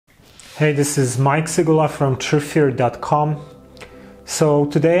Hey, this is Mike Sygula from TruthTheory.com. So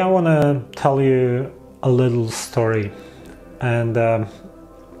today I want to tell you a little story. And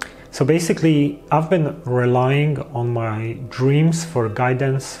so basically I've been relying on my dreams for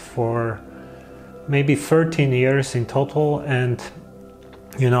guidance for maybe 13 years in total. And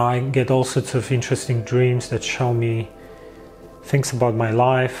I get all sorts of interesting dreams that show me things about my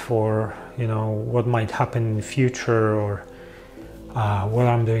life, or what might happen in the future, or what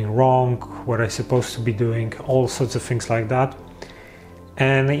I'm doing wrong, what I'm supposed to be doing, all sorts of things like that.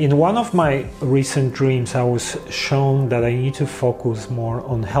 And in one of my recent dreams, I was shown that I need to focus more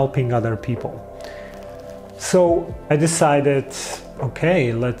on helping other people. So I decided,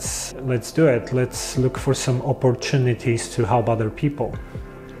 okay, let's do it. Let's look for some opportunities to help other people.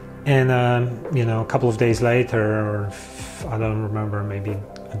 And a couple of days later, or I don't remember, maybe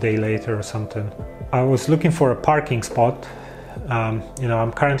a day later or something, I was looking for a parking spot.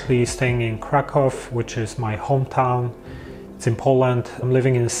 I'm currently staying in Krakow, which is my hometown. It's in Poland. I'm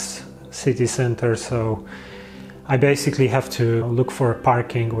living in city center, so I basically have to look for a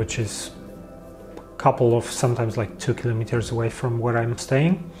parking, which is a couple of, sometimes like 2 kilometers away from where I'm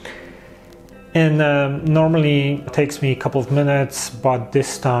staying. And normally it takes me a couple of minutes, but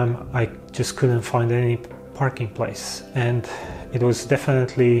this time I just couldn't find any parking place. And it was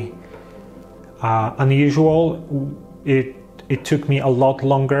definitely unusual. It took me a lot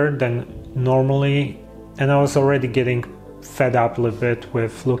longer than normally, and I was already getting fed up a little bit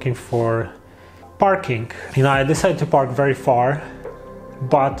with looking for parking. I decided to park very far,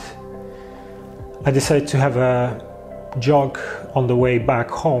 but I decided to have a jog on the way back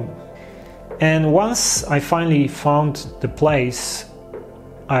home. And once I finally found the place,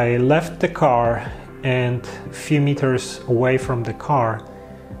 I left the car, and a few meters away from the car,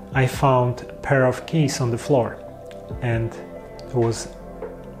 I found a pair of keys on the floor. And there was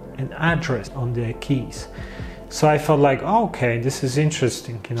an address on the keys. So I felt like, oh, okay, this is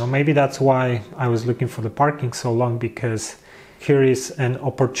interesting. Maybe that's why I was looking for the parking so long, because here is an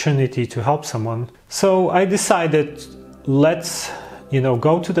opportunity to help someone. So I decided, let's,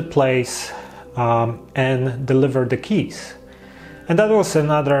 go to the place and deliver the keys. And that was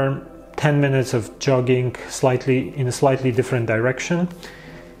another 10 minutes of jogging in a slightly different direction.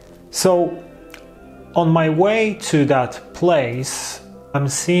 So on my way to that place, I'm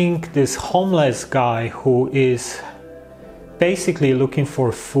seeing this homeless guy who is basically looking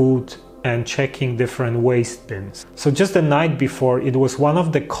for food and checking different waste bins. So just the night before, it was one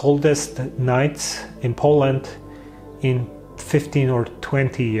of the coldest nights in Poland in 15 or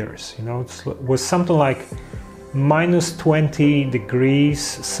 20 years. It was something like minus 20 degrees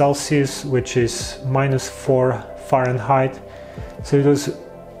Celsius, which is minus 4 Fahrenheit. So it was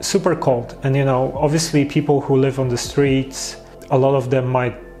super cold. And obviously people who live on the streets, a lot of them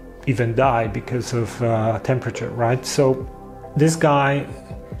might even die because of temperature, right? So this guy,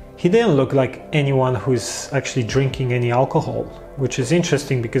 he didn't look like anyone who's actually drinking any alcohol, which is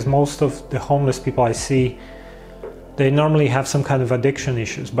interesting because most of the homeless people I see, they normally have some kind of addiction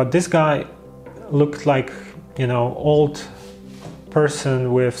issues. But this guy looked like, old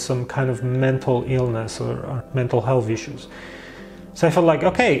person with some kind of mental illness or mental health issues. So I felt like,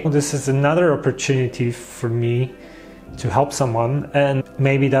 okay, this is another opportunity for me to help someone, and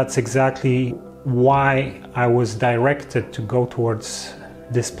maybe that's exactly why I was directed to go towards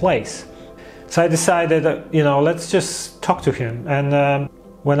this place. So I decided, let's just talk to him. And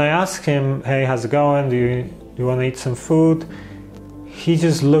when I asked him, hey, how's it going? Do you want to eat some food? He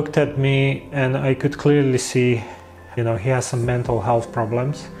just looked at me, and I could clearly see, he has some mental health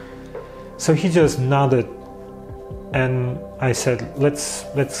problems. So he just nodded. And I said,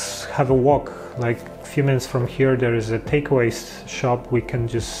 let's have a walk. Like a few minutes from here, there is a takeaway shop. We can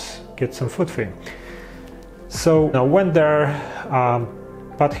just get some food for him. So I went there,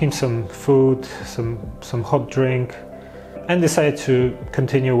 bought him some food, some hot drink, and decided to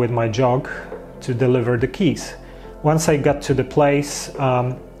continue with my jog to deliver the keys. Once I got to the place,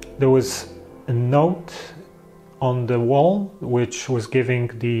 there was a note on the wall which was giving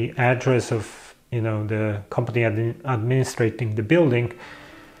the address of the company administrating the building,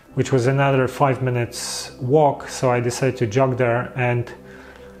 which was another 5 minutes walk. So I decided to jog there and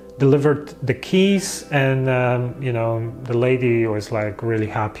delivered the keys. And the lady was like really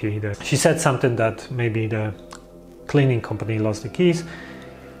happy that she said something that maybe the cleaning company lost the keys.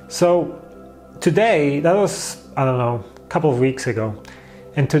 So today, that was, I don't know, a couple of weeks ago.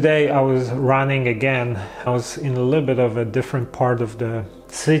 And today I was running again. I was in a little bit of a different part of the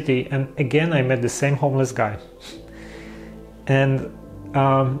city, and again I met the same homeless guy. And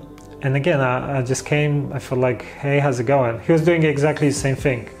And again, I just came, I felt like, hey, how's it going? He was doing exactly the same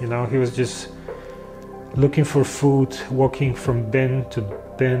thing, you know, he was just looking for food, walking from bin to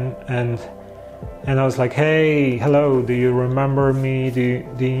bin, and I was like, hey, hello, do you remember me? Do you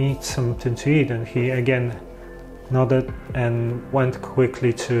need something to eat? And he again nodded and went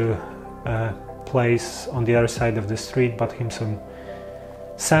quickly to a place on the other side of the street, bought him some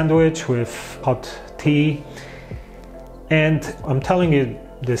sandwich with hot tea. And I'm telling you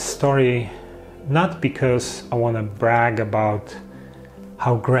this story not because I want to brag about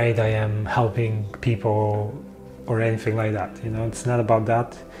how great I am helping people or anything like that. You know, it's not about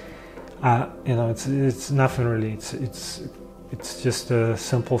that. You know, it's nothing really. It's just a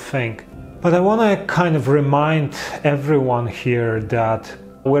simple thing. But I want to kind of remind everyone here that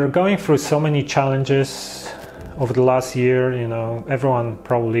we're going through so many challenges over the last year. You know, everyone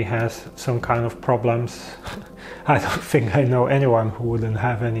probably has some kind of problems. I don't think I know anyone who wouldn't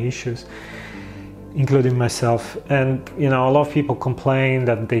have any issues, including myself. And you know, a lot of people complain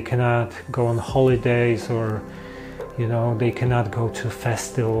that they cannot go on holidays, or you know, they cannot go to a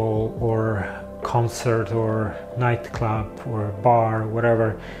festival or concert or nightclub or bar,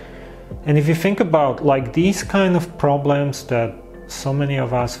 whatever. And if you think about like these kind of problems that so many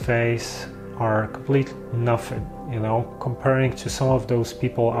of us face are complete nothing, you know, comparing to some of those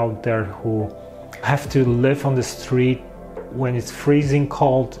people out there who have to live on the street when it's freezing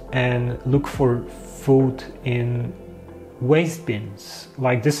cold and look for food in waste bins.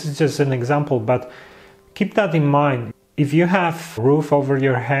 Like, this is just an example, but keep that in mind. If you have a roof over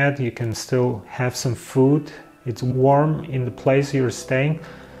your head, you can still have some food, it's warm in the place you're staying,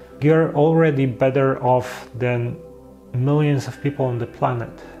 you're already better off than millions of people on the planet.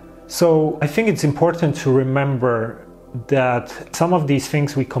 So I think it's important to remember that some of these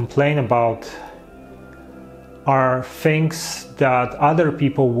things we complain about are things that other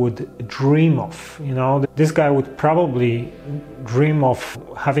people would dream of. You know, this guy would probably dream of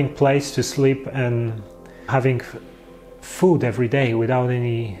having a place to sleep and having food every day without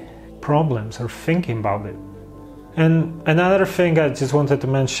any problems or thinking about it. And another thing I just wanted to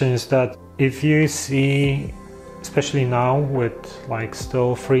mention is that if you see, especially now with like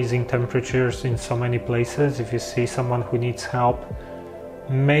still freezing temperatures in so many places, if you see someone who needs help,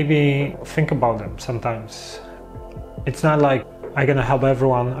 maybe think about them sometimes. It's not like I'm gonna help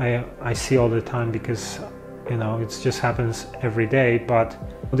everyone I see all the time, because you know, it just happens every day. But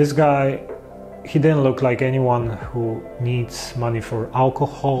this guy, he didn't look like anyone who needs money for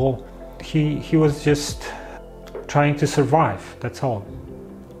alcohol. He was just trying to survive, that's all.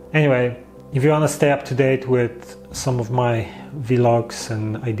 Anyway, if you want to stay up to date with some of my vlogs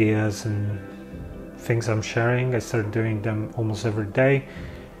and ideas and things I'm sharing, I start doing them almost every day.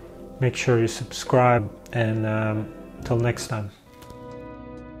 Make sure you subscribe, and till next time.